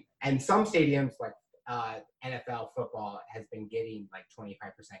cheering. And some stadiums, like NFL football, has been getting like 25%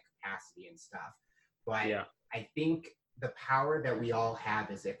 capacity and stuff. But I think the power that we all have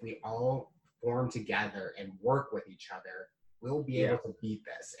is if we all form together and work with each other, we'll be able to beat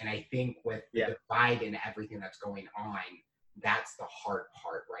this. And I think with the divide and everything that's going on, that's the hard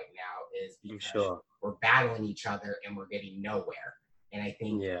part right now, is because we're battling each other and we're getting nowhere. And I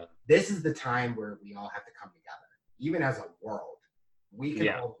think this is the time where we all have to come together. Even as a world, we can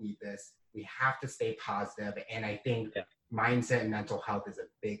all beat this. We have to stay positive. And I think mindset and mental health is a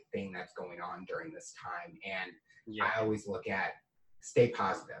big thing that's going on during this time. And I always look at stay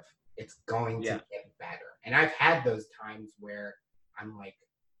positive. It's going to get better. And I've had those times where I'm like,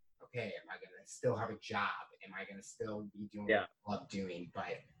 okay, am I going to still have a job? Am I going to still be doing what I love doing? But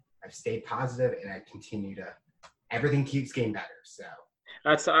I've stayed positive, and I continue to, everything keeps getting better. So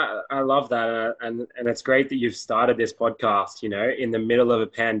I love that. And it's great that you've started this podcast, in the middle of a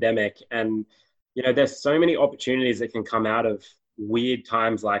pandemic. And, there's so many opportunities that can come out of weird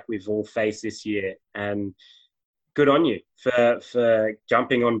times like we've all faced this year. And good on you for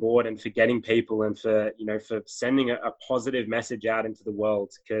jumping on board and for getting people and for, you know, for sending a positive message out into the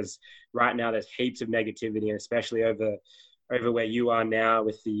world. Because right now there's heaps of negativity, and especially over where you are now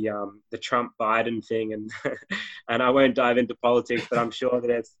with the Trump Biden thing, and and I won't dive into politics, but I'm sure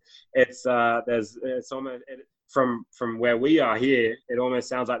that it's almost from where we are here, it almost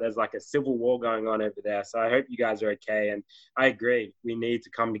sounds like there's like a civil war going on over there. So I hope you guys are okay, and I agree, we need to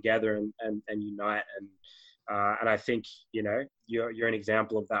come together and unite, and I think, you know, you're an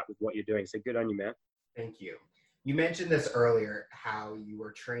example of that with what you're doing. So good on you, man. Thank you. You mentioned this earlier, how you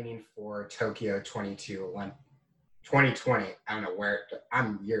were training for Tokyo 2020. I don't know where,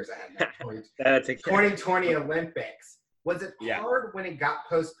 I'm years ahead now. That's okay. 2020 Olympics. Was it Yeah. hard when it got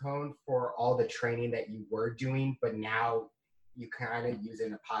postponed for all the training that you were doing, but now you kind of use it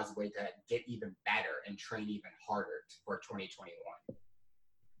in a positive way to get even better and train even harder for 2021?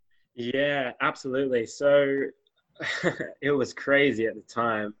 Yeah, absolutely. So it was crazy at the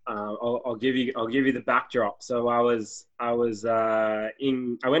time. I'll give you the backdrop. So I went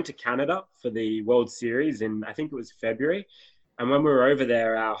to Canada for the World Series in, I think it was February, and when we were over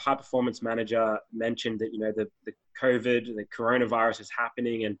there, our high performance manager mentioned that, you know, the coronavirus is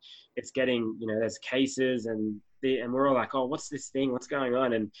happening, and it's getting, you know, there's cases, and we're all like, oh, what's this thing? What's going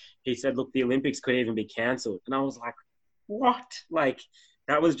on? And he said, look, the Olympics could even be cancelled. And I was like, what? Like,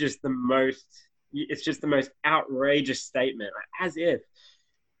 that was just the most, it's just the most outrageous statement, like, as if.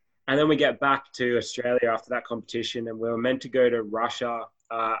 And then we get back to Australia after that competition, and we were meant to go to Russia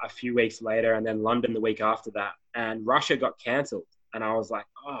a few weeks later, and then London the week after that. And Russia got cancelled. And I was like,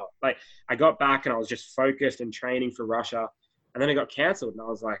 oh, like, I got back and I was just focused and training for Russia. And then it got cancelled. And I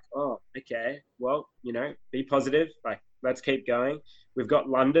was like, oh, okay, well, you know, be positive. Like, let's keep going. We've got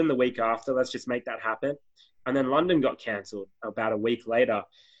London the week after. Let's just make that happen. And then London got cancelled about a week later.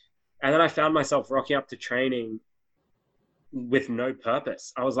 And then I found myself rocking up to training with no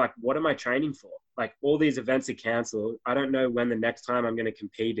purpose. I was like, what am I training for? Like, all these events are canceled. I don't know when the next time I'm going to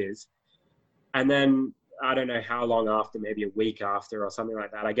compete is. And then I don't know how long after, maybe a week after or something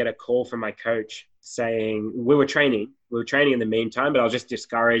like that, I get a call from my coach saying we were training in the meantime, but I was just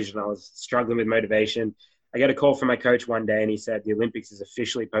discouraged and I was struggling with motivation. I get a call from my coach one day, and he said the Olympics is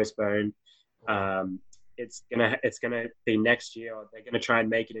officially postponed. It's gonna be next year, or they're gonna try and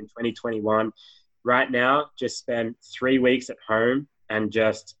make it in 2021. Right now, just spend 3 weeks at home and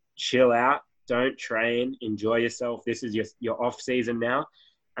just chill out. Don't train. Enjoy yourself. This is your off season now.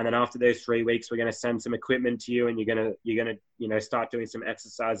 And then after those 3 weeks, we're going to send some equipment to you, and you're gonna you know, start doing some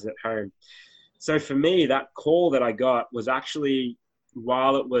exercises at home. So for me, that call that I got was actually,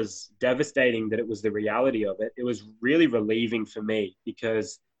 while it was devastating that it was the reality of it, it was really relieving for me,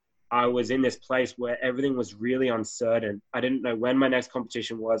 because I was in this place where everything was really uncertain. I didn't know when my next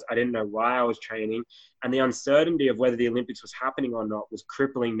competition was. I didn't know why I was training. And the uncertainty of whether the Olympics was happening or not was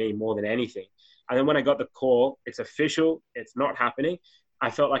crippling me more than anything. And then when I got the call, it's official, it's not happening, I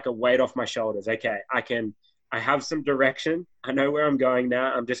felt like a weight off my shoulders. Okay, I have some direction. I know where I'm going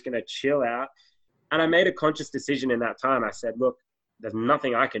now. I'm just going to chill out. And I made a conscious decision in that time. I said, look, there's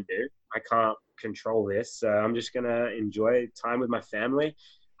nothing I can do. I can't control this. So I'm just going to enjoy time with my family.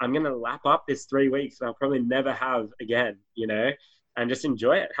 I'm going to lap up this 3 weeks that I'll probably never have again, you know, and just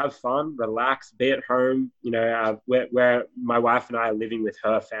enjoy it, have fun, relax, be at home, you know, where my wife and I are living with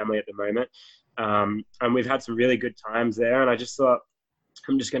her family at the moment. And we've had some really good times there. And I just thought,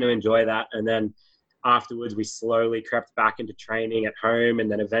 I'm just going to enjoy that. And then afterwards, we slowly crept back into training at home.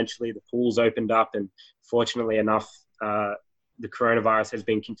 And then eventually the pools opened up. And fortunately enough, the coronavirus has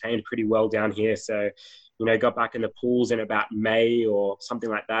been contained pretty well down here. So, you know, got back in the pools in about May or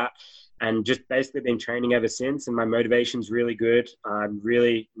something like that. And just basically been training ever since. And my motivation's really good. I'm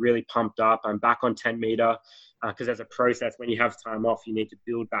really, really pumped up. I'm back on 10 meter. Because there's a process when you have time off, you need to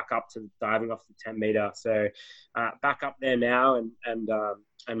build back up to diving off the 10 meter. So back up there now,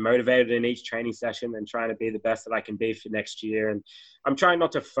 and motivated in each training session, and trying to be the best that I can be for next year. And I'm trying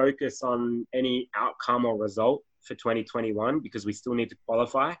not to focus on any outcome or result for 2021, because we still need to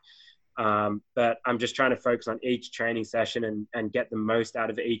qualify. But I'm just trying to focus on each training session and get the most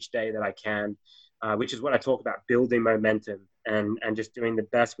out of each day that I can, which is what I talk about, building momentum and just doing the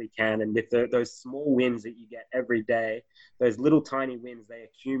best we can. And with those small wins that you get every day, those little tiny wins, they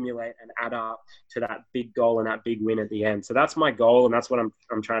accumulate and add up to that big goal and that big win at the end. So that's my goal, and that's what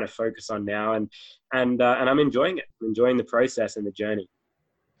I'm trying to focus on now. And I'm enjoying it. I'm enjoying the process and the journey.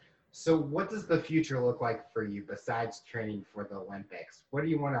 So what does the future look like for you besides training for the Olympics? What do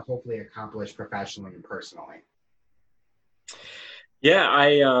you want to hopefully accomplish professionally and personally?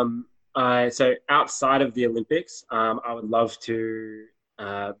 Yeah, so outside of the Olympics, I would love to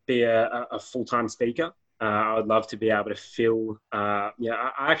be a full-time speaker. I would love to be able to feel, I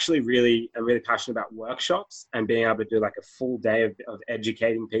actually am really passionate about workshops and being able to do like a full day of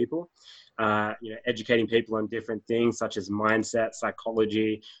educating people, educating people on different things such as mindset,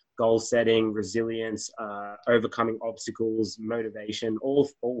 psychology, goal setting, resilience, overcoming obstacles, motivation, all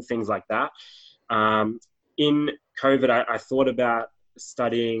things like that. In COVID, I thought about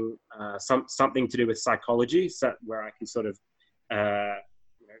studying something to do with psychology, so where I can sort of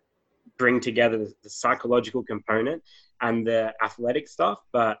bring together the psychological component and the athletic stuff.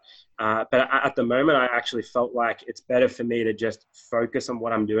 But at the moment, I actually felt like it's better for me to just focus on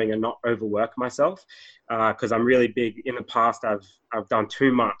what I'm doing and not overwork myself, because I'm really big. In the past, I've done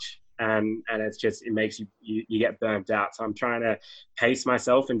too much. And it makes you get burnt out. So I'm trying to pace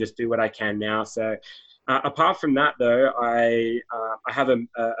myself and just do what I can now. So apart from that, though, I have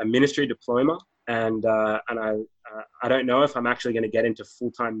a ministry diploma, and I don't know if I'm actually going to get into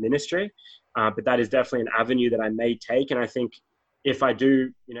full-time ministry, but that is definitely an avenue that I may take. And I think if I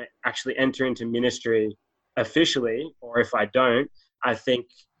do, actually enter into ministry officially, or if I don't, I think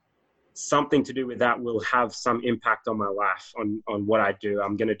something to do with that will have some impact on my life, on what I do.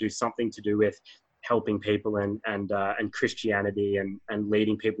 I'm going to do something to do with helping people and Christianity and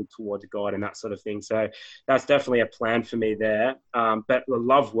leading people towards God and that sort of thing. So that's definitely a plan for me there. But I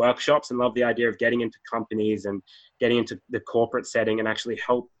love workshops and love the idea of getting into companies and getting into the corporate setting and actually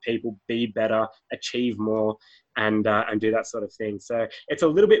help people be better, achieve more, and do that sort of thing. So it's a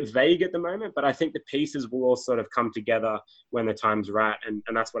little bit vague at the moment, but I think the pieces will all sort of come together when the time's right. And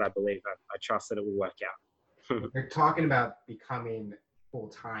that's what I believe. I trust that it will work out. You're talking about becoming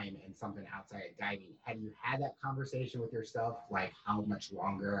full-time in something outside of diving. Have you had that conversation with yourself, like how much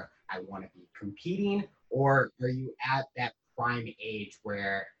longer I want to be competing, or are you at that prime age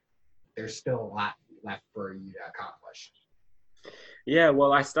where there's still a lot left for you to accomplish? Yeah,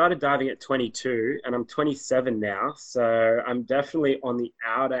 well, I started diving at 22 and I'm 27 now. So I'm definitely on the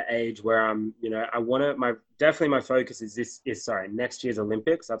outer age where I want to, definitely my focus is next year's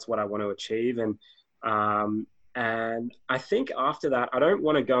Olympics. That's what I want to achieve. And I think after that, I don't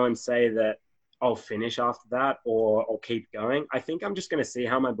want to go and say that I'll finish after that or I'll keep going. I think I'm just going to see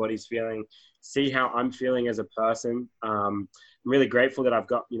how my body's feeling, see how I'm feeling as a person. I'm really grateful that I've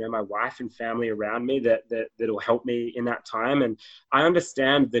got, my wife and family around me that'll help me in that time. And I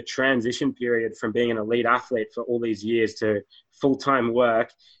understand the transition period from being an elite athlete for all these years to full-time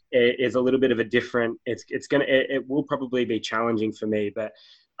work is a little bit of a different, it will probably be challenging for me, but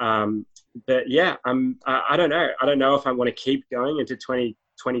yeah, I don't know. I don't know if I want to keep going into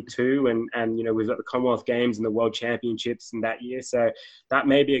 2022 and we've got the Commonwealth Games and the World Championships in that year. So that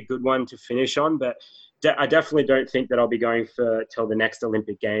may be a good one to finish on, but I definitely don't think that I'll be going till the next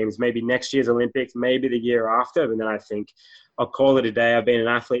Olympic Games, maybe next year's Olympics, maybe the year after. And then I think I'll call it a day. I've been an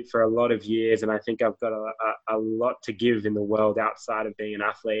athlete for a lot of years, and I think I've got a lot to give in the world outside of being an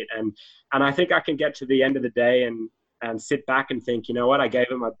athlete. And I think I can get to the end of the day and sit back and think, you know what, I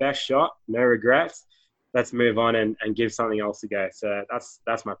gave it my best shot, no regrets. Let's move on and give something else a go. So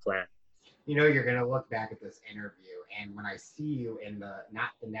that's my plan. You're going to look back at this interview, and when I see you in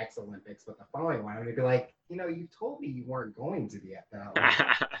not the next Olympics, but the following one, I'm going to be like, you told me you weren't going to be at the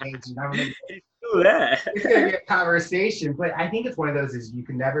Olympics. He's still there. It's going to be a conversation, but I think it's one of those is you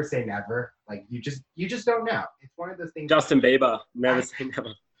can never say never. Like you just don't know. It's one of those things. Justin Bieber, never say never.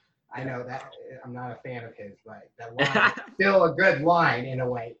 I know that I'm not a fan of his, but that line is still a good line in a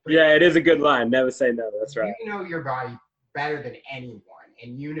way. Yeah, it is a good line. Never say never. That's right. You know your body better than anyone,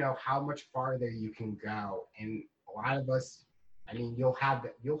 and you know how much farther you can go. And a lot of us, you'll have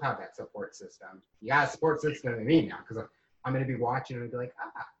that support system. You got a support system in me now, because I'm going to be watching and be like,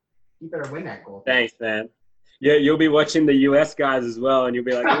 you better win that gold. Thanks, man. Yeah, you'll be watching the US guys as well, and you'll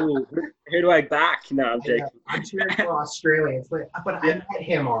be like, "Ooh, who do I back?" No, I'm joking. I'm cheering for Australia, but I met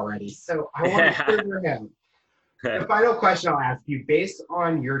him already, so I want to cheer for him. The final question I'll ask you, based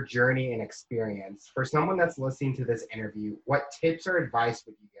on your journey and experience, for someone that's listening to this interview, what tips or advice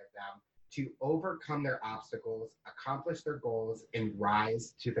would you give them to overcome their obstacles, accomplish their goals, and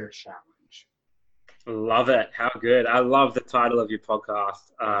rise to their challenge? Love it. How good. I love the title of your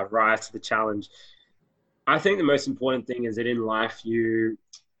podcast, Rise to the Challenge. I think the most important thing is that in life you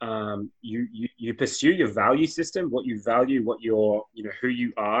pursue your value system, what you value, who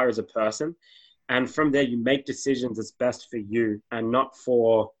you are as a person, and from there you make decisions that's best for you and not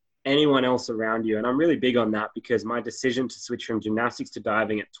for anyone else around you. And I'm really big on that, because my decision to switch from gymnastics to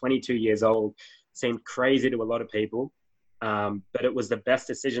diving at 22 years old seemed crazy to a lot of people, but it was the best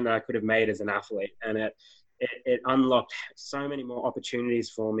decision that I could have made as an athlete, and it unlocked so many more opportunities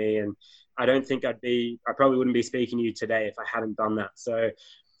for me. And I don't think I probably wouldn't be speaking to you today if I hadn't done that. So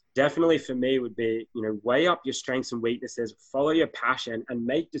definitely for me would be, weigh up your strengths and weaknesses, follow your passion, and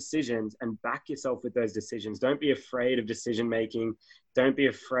make decisions and back yourself with those decisions. Don't be afraid of decision making. Don't be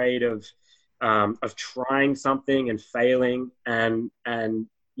afraid of trying something and failing, and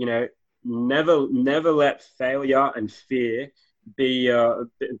never let failure and fear be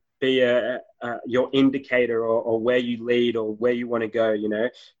your indicator, or where you lead, or where you want to go.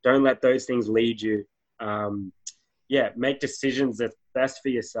 Don't let those things lead you. Make decisions that's best for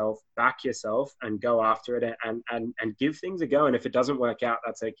yourself, back yourself, and go after it, and give things a go. And if it doesn't work out,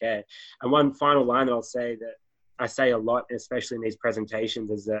 that's okay. And one final line that I'll say, that I say a lot, especially in these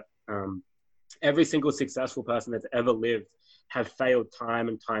presentations, is that every single successful person that's ever lived have failed time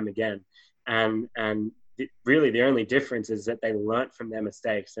and time again. And really the only difference is that they learnt from their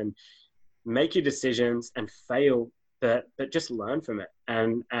mistakes. And make your decisions and fail, but just learn from it,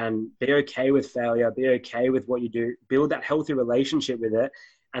 and be okay with failure, be okay with what you do, build that healthy relationship with it.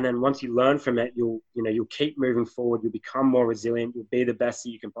 And then once you learn from it, you'll keep moving forward. You'll become more resilient. You'll be the best that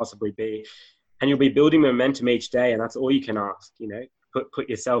you can possibly be. And you'll be building momentum each day. And that's all you can ask, put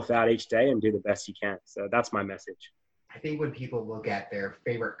yourself out each day and do the best you can. So that's my message. I think when people look at their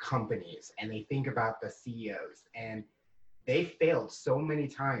favorite companies and they think about the CEOs, and they failed so many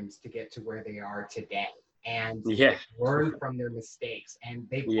times to get to where they are today, and learn from their mistakes, and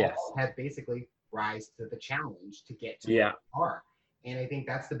they've all had basically rise to the challenge to get to where they are. And I think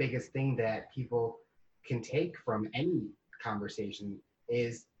that's the biggest thing that people can take from any conversation,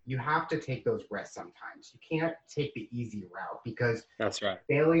 is you have to take those risks sometimes. You can't take the easy route, because that's right.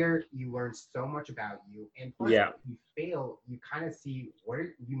 Failure, you learn so much about you. And plus, if you fail, you kind of see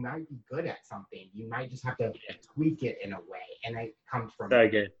where you might be good at something. You might just have to tweak it in a way. And it comes from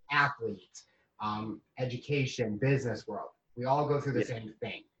athletes, education, business world. We all go through the same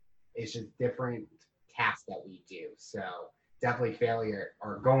thing. It's just different tasks that we do. So definitely failure,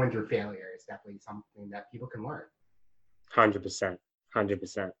 or going through failure, is definitely something that people can learn. 100%.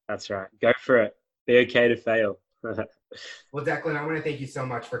 100%. That's right. Go for it. Be okay to fail. Well, Declan, I want to thank you so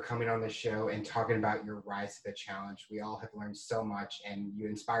much for coming on the show and talking about your rise to the challenge. We all have learned so much, and you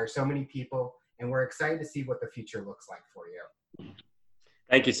inspire so many people, and we're excited to see what the future looks like for you.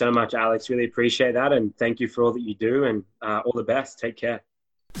 Thank you so much, Alex. Really appreciate that. And thank you for all that you do, and all the best. Take care.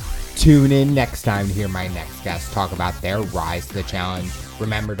 Tune in next time to hear my next guest talk about their rise to the challenge.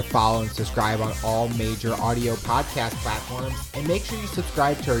 Remember to follow and subscribe on all major audio podcast platforms, and make sure you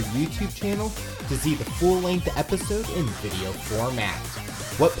subscribe to our YouTube channel to see the full-length episode in video format.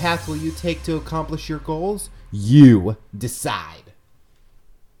 What path will you take to accomplish your goals? You decide.